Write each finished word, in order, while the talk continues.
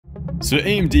So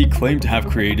AMD claimed to have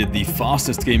created the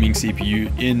fastest gaming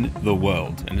CPU in the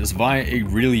world, and it's via a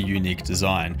really unique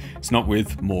design. It's not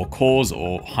with more cores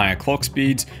or higher clock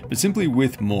speeds, but simply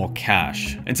with more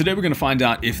cache. And today we're going to find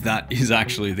out if that is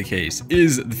actually the case.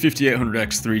 Is the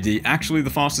 5800X3D actually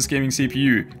the fastest gaming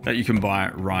CPU that you can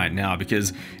buy right now?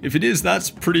 Because if it is,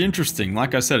 that's pretty interesting.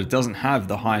 Like I said, it doesn't have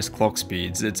the highest clock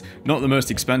speeds. It's not the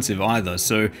most expensive either.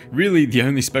 So really the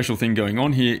only special thing going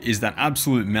on here is that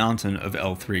absolute mountain of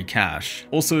L3 cache.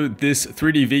 Also, this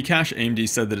 3D V cache, AMD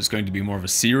said that it's going to be more of a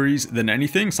series than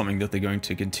anything, something that they're going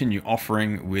to continue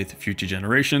offering with future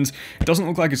generations. It doesn't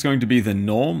look like it's going to be the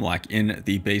norm, like in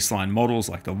the baseline models,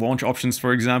 like the launch options,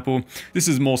 for example. This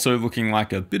is more so looking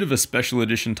like a bit of a special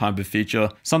edition type of feature,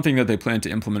 something that they plan to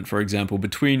implement, for example,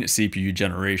 between CPU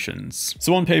generations.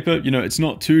 So on paper, it's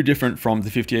not too different from the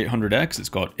 5800X. It's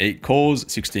got 8 cores,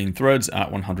 16 threads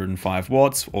at 105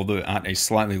 watts, although at a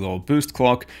slightly lower boost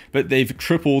clock, but they've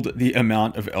tripled the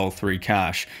amount of L3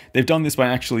 cache. They've done this by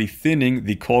actually thinning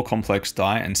the core complex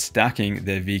die and stacking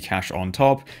their V cache on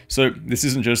top. So this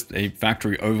isn't just a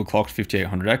factory overclocked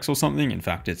 5800X or something. In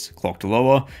fact, it's clocked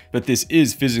lower, but this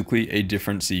is physically a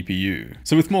different CPU.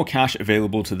 So with more cache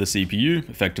available to the CPU,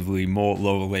 effectively more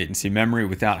lower latency memory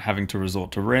without having to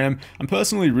resort to RAM, I'm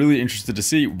personally really interested to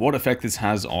see what effect this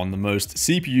has on the most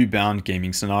CPU-bound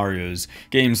gaming scenarios.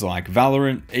 Games like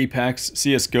Valorant, Apex,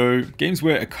 CSGO, games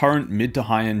where a current mid to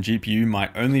high-end GPU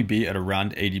might only be at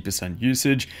around 80%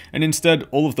 usage, and instead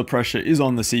all of the pressure is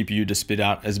on the CPU to spit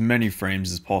out as many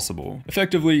frames as possible.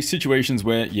 Effectively, situations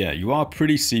where, yeah, you are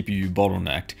pretty CPU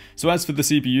bottlenecked. So as for the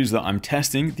CPUs that I'm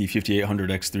testing the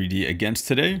 5800X3D against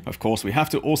today, of course we have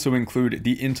to also include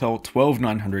the Intel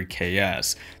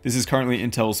 12900KS. This is currently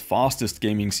Intel's fastest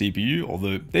gaming CPU,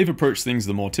 although they've approached things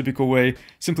the more typical way,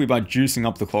 simply by juicing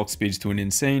up the clock speeds to an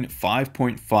insane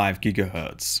 5.5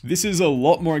 GHz. This is a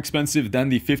lot more expensive than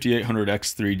the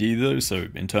 5800X3D though, so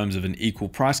in terms of an equal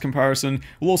price comparison,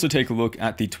 we'll also take a look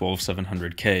at the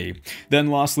 12700K. Then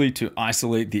lastly, to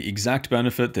isolate the exact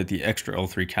benefit that the extra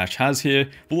L3 cache has here,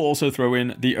 we'll also throw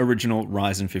in the original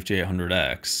Ryzen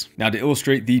 5800X. Now, to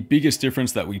illustrate the biggest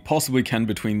difference that we possibly can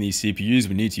between these CPUs,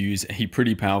 we need to use a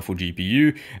pretty powerful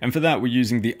GPU, and for that we're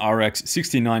using the RX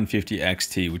 6950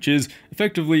 XT, which is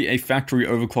effectively a factory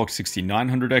overclocked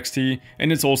 6900 XT,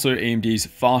 and it's also AMD's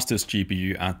fastest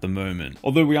GPU at the moment.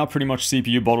 Although we are pretty much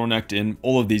CPU bottlenecked in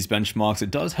all of these benchmarks,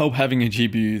 it does help having a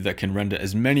GPU that can render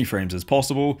as many frames as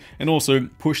possible and also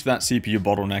push that CPU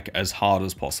bottleneck as hard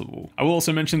as possible. I will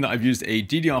also mention that I've used a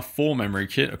DDR4 memory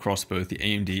kit across both the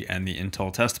AMD and the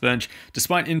Intel test bench.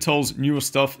 Despite Intel's newer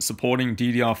stuff supporting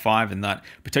DDR5 and that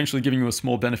potentially giving you a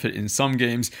small benefit in some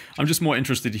games, I'm just more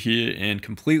interested here in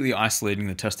completely isolating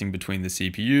the testing between the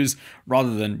CPUs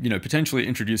rather than, potentially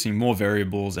introducing more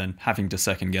variables and having to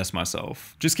second guess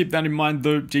myself. Just keep that in mind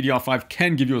though, DDR5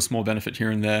 can give you a small benefit here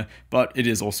and there, but it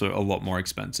is also a lot more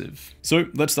expensive. So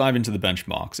let's dive into the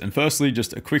benchmarks. And firstly,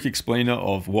 just a quick explainer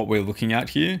of what we're looking at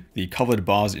here. The colored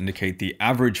bars indicate the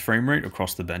average frame rate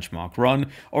across the benchmark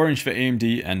run, orange for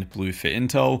AMD and blue for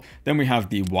Intel. Then we have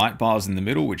the white bars in the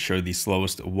middle, which show the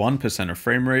slowest 1% of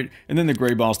frame rate, and then the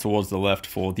gray bars towards the left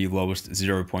for the lowest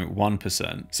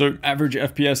 0.1%. So average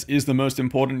FPS is the most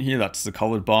important here, that's the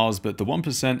colored bars, but the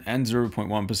 1% and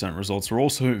 0.1% results are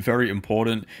also very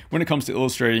important when it comes to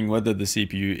illustrating whether the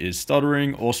CPU is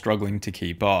stuttering or struggling to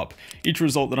keep up. Each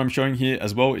result that I'm showing here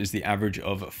as well is the average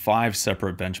of 5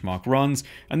 separate benchmark runs,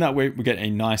 and that way we get a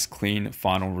nice clean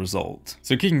final result.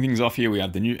 So kicking things off here, we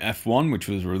have the new F1, which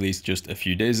was released just a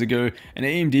few days ago, and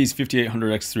AMD's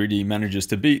 5800X3D manages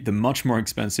to beat the much more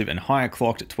expensive and higher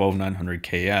clocked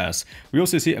 12900KS. We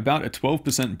also see about a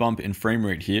 12% bump in frame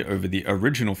rate here over the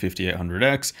original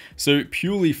 5800X, so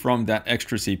purely from that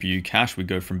extra CPU cache, we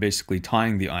go from basically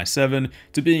tying the i7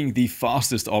 to being the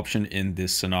fastest option in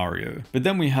this scenario. But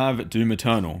then we have Doom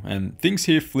Eternal, and things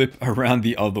here flip around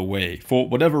the other way. For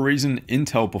whatever reason,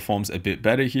 Intel performs a bit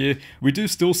better here. We do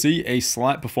still see a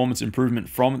slight performance improvement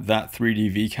from that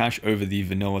 3D V cache over the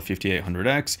vanilla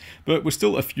 5800X, but we're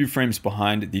still a few frames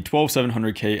behind the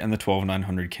 12700K and the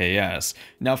 12900KS.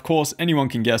 Now, of course, anyone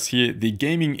can guess here, the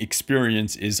gaming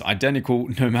experience is identical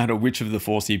no matter which of the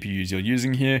 4 CPUs you're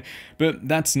using here, but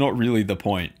that's not really the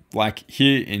point. Like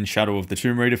here in Shadow of the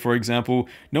Tomb Raider, for example,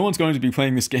 no one's going to be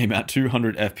playing this game at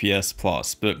 200 FPS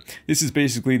plus, but this is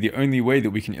basically the only way that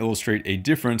we can illustrate a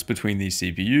difference between these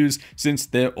CPUs since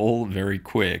they're all very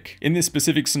quick. In this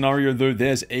specific scenario though,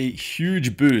 there's a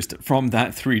huge boost from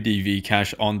that 3D V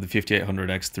cache on the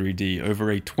 5800X3D, over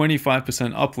a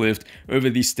 25% uplift over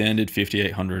the standard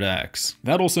 5800X.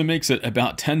 That also makes it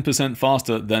about 10%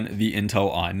 faster than the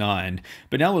Intel i9.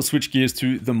 But now let's switch gears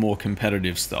to the more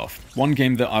competitive stuff. One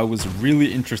game that I was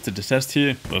really interested to test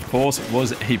here, of course,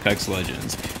 was Apex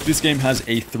Legends. This game has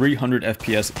a 300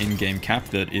 FPS in-game cap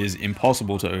that is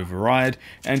impossible to override,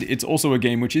 and it's also a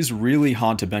game which is really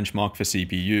hard to benchmark for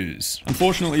CPUs.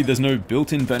 Unfortunately, there's no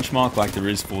built-in benchmark like there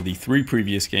is for the 3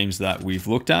 previous games that we've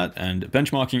looked at, and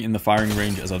benchmarking in the firing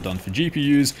range as I've done for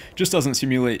GPUs just doesn't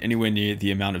simulate anywhere near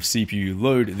the amount of CPU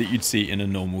load that you'd see in a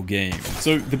normal game.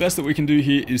 So the best that we can do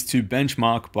here is to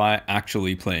benchmark by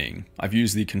actually playing. I've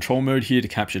used the control mode here to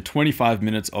capture 25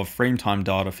 minutes of frame time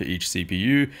data for each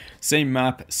CPU, same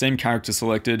map, same character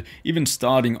selected, even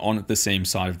starting on the same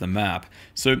side of the map.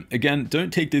 So again,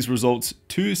 don't take these results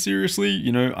too seriously.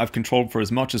 You know, I've controlled for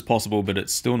as much as possible, but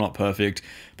it's still not perfect.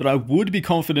 But I would be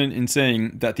confident in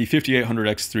saying that the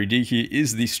 5800X3D here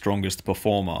is the strongest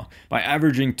performer. By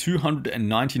averaging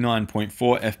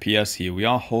 299.4 FPS here, we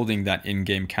are holding that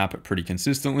in-game cap pretty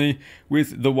consistently,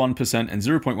 with the 1% and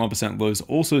 0.1% lows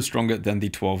also stronger than the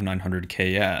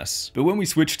 12900KS. But when we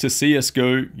switch to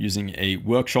CSGO using a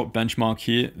workshop benchmark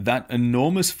here, that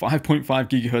enormous 5.5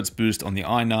 GHz boost on the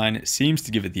i9 seems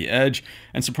to give it the edge,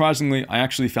 and surprisingly, I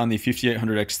actually found the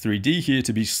 5800X3D here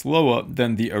to be slower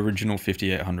than the original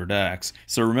 5800X.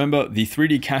 So remember, the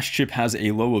 3D cache chip has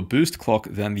a lower boost clock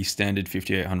than the standard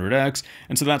 5800X,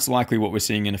 and so that's likely what we're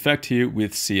seeing in effect here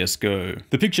with CSGO.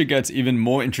 The picture gets even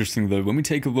more interesting though when we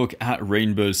take a look at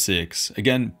Rainbow Six.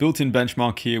 Again, built-in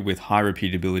benchmark here with high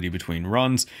repeatability between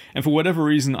runs, and for whatever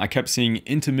reason I kept seeing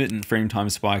intermittent frame time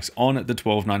spikes on the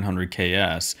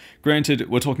 12900KS. Granted,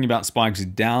 we're talking about spikes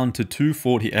down to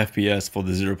 240 FPS for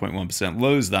the 0.1%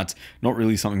 lows. That's not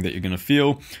really something that you're going to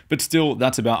feel, but still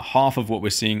that's about half of what we're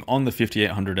seeing on the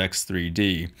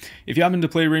 5800X3D. If you happen to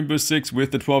play Rainbow Six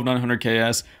with the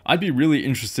 12900KS, I'd be really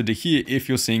interested to hear if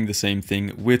you're seeing the same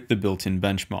thing with the built-in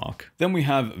benchmark. Then we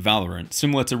have Valorant.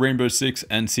 Similar to Rainbow Six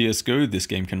and CSGO, this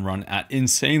game can run at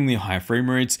insanely high frame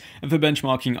rates, and for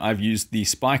benchmarking I've used the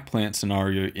spike plant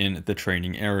scenario in the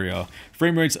training area.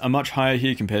 Frame rates are much higher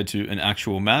here compared to an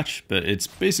actual match, but it's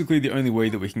basically the only way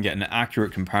that we can get an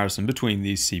accurate comparison between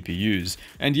these CPUs.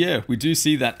 And yeah, we do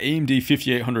see that AMD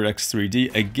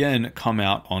 5800X3D again come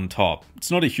out on top. It's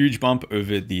not a huge bump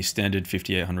over the standard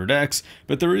 5800X,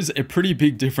 but there is a pretty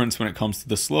big difference when it comes to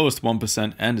the slowest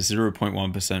 1% and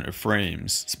 0.1% of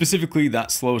frames. Specifically,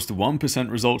 that slowest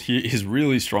 1% result here is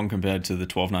really strong compared to the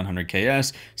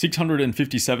 12900KS,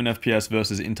 657 FPS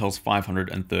versus Intel's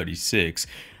 536.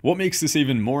 What makes this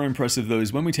even more impressive though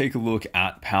is when we take a look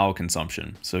at power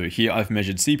consumption. So here I've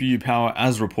measured CPU power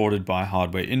as reported by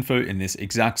Hardware Info in this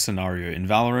exact scenario in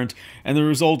Valorant, and the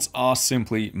results are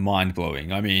simply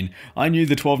mind-blowing. I mean, I knew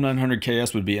the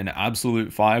 12900KS would be an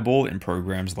absolute fireball in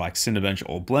programs like Cinebench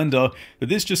or Blender, but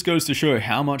this just goes to show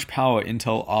how much power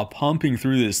Intel are pumping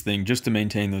through this thing just to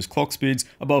maintain those clock speeds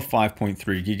above 5.3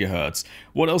 GHz.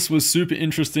 What else was super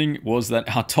interesting was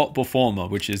that our top performer,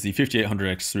 which is the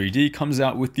 5800X3D, comes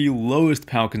out with the lowest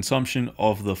power consumption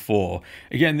of the 4.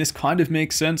 Again, this kind of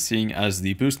makes sense seeing as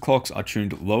the boost clocks are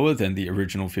tuned lower than the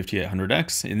original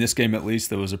 5800X. In this game at least,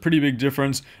 there was a pretty big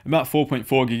difference, about 4.4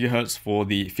 GHz for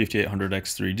the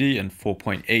 5800X3D and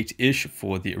 4.8-ish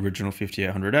for the original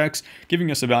 5800X,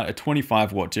 giving us about a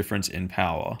 25 watt difference in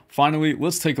power. Finally,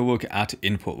 let's take a look at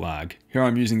input lag. Here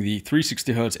I'm using the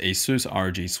 360Hz ASUS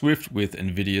ROG Swift with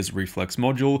NVIDIA's Reflex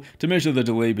module to measure the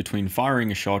delay between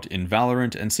firing a shot in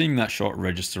Valorant and seeing that shot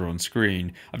register on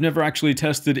screen. I've never actually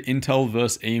tested Intel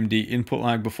versus AMD input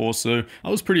lag before, so I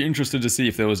was pretty interested to see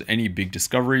if there was any big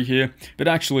discovery here, but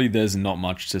actually there's not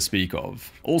much to speak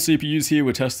of. All CPUs here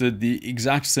were tested the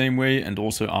exact same way and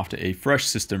also after a fresh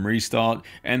system restart,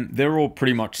 and they're all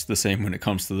pretty much the same when it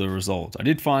comes to the result. I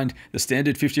did find the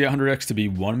standard 5800X to be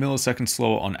 1 millisecond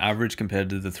slower on average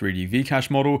compared to the 3D Vcache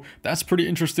model. That's pretty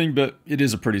interesting, but it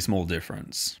is a pretty small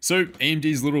difference. So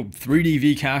AMD's little 3D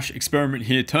Vcache experiment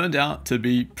here turned out to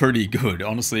be pretty good.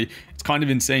 Honestly, it's kind of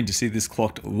insane to see this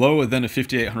clocked lower than a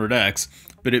 5800X,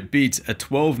 but it beats a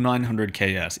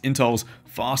 12900KS, Intel's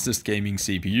fastest gaming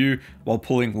CPU, while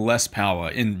pulling less power.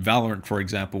 In Valorant, for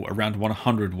example, around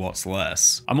 100 watts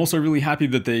less. I'm also really happy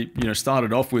that they,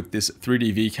 started off with this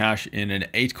 3D Vcache in an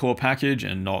 8-core package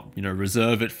and not,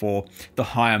 reserve it for the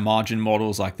higher margin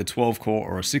models like the 12-core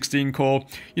or a 16-core.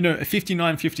 A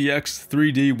 5950X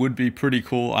 3D would be pretty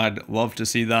cool. I'd love to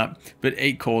see that, but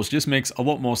 8 cores just makes a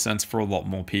lot more sense for a lot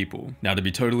more people. Now, to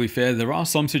be totally fair, there are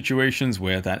some situations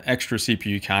where that extra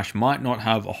CPU cache might not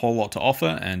have a whole lot to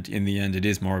offer, and in the end, it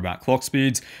is more about clock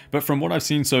speeds. But from what I've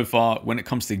seen so far, when it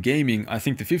comes to gaming, I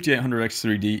think the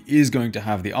 5800X3D is going to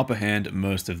have the upper hand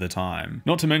most of the time.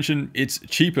 Not to mention, it's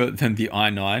cheaper than the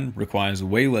i9, requires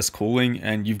way less cooling,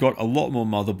 and you've got a lot more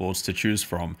motherboards to choose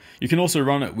from. You can also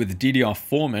run it with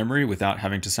DDR4 memory without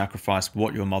having to sacrifice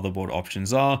what your motherboard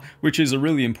options are, which is a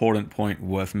really important point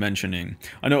worth mentioning.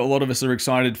 I know a lot of us are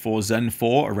excited for Zen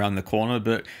 4 around the corner,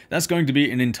 but that's going to be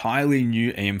an entirely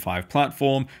new AM5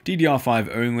 platform,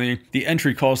 DDR5 only. The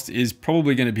entry cost is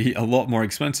probably going to be a lot more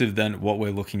expensive than what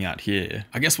we're looking at here.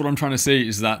 I guess what I'm trying to say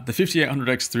is that the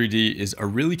 5800X3D is a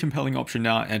really compelling option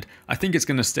now, and I think it's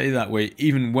going to stay that way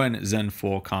even when Zen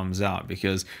 4 comes out,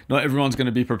 because not everyone's going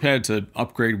to be prepared to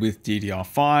upgrade with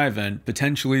DDR5 and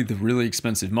potentially the really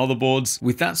expensive motherboards.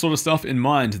 With that sort of stuff in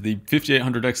mind, the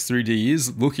 5800X3D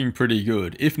is looking pretty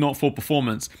good. If not for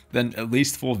performance, then at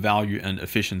least for value and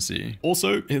efficiency.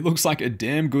 Also, it looks like a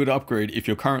damn good upgrade if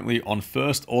you're currently on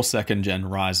 1st or 2nd gen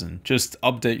Ryzen. Just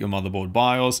update your motherboard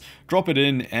BIOS, drop it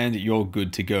in, and you're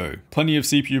good to go. Plenty of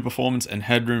CPU performance and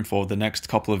headroom for the next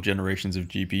couple of generations of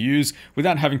GPUs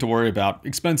without having to worry about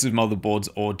expensive motherboards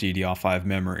or DDR5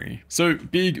 memory. So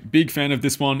big fan of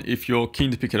this one. If you're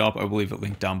keen to pick it up, I will leave a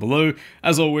link down below.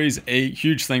 As always, a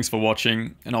huge thanks for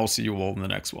watching, and I'll see you all in the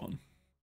next one.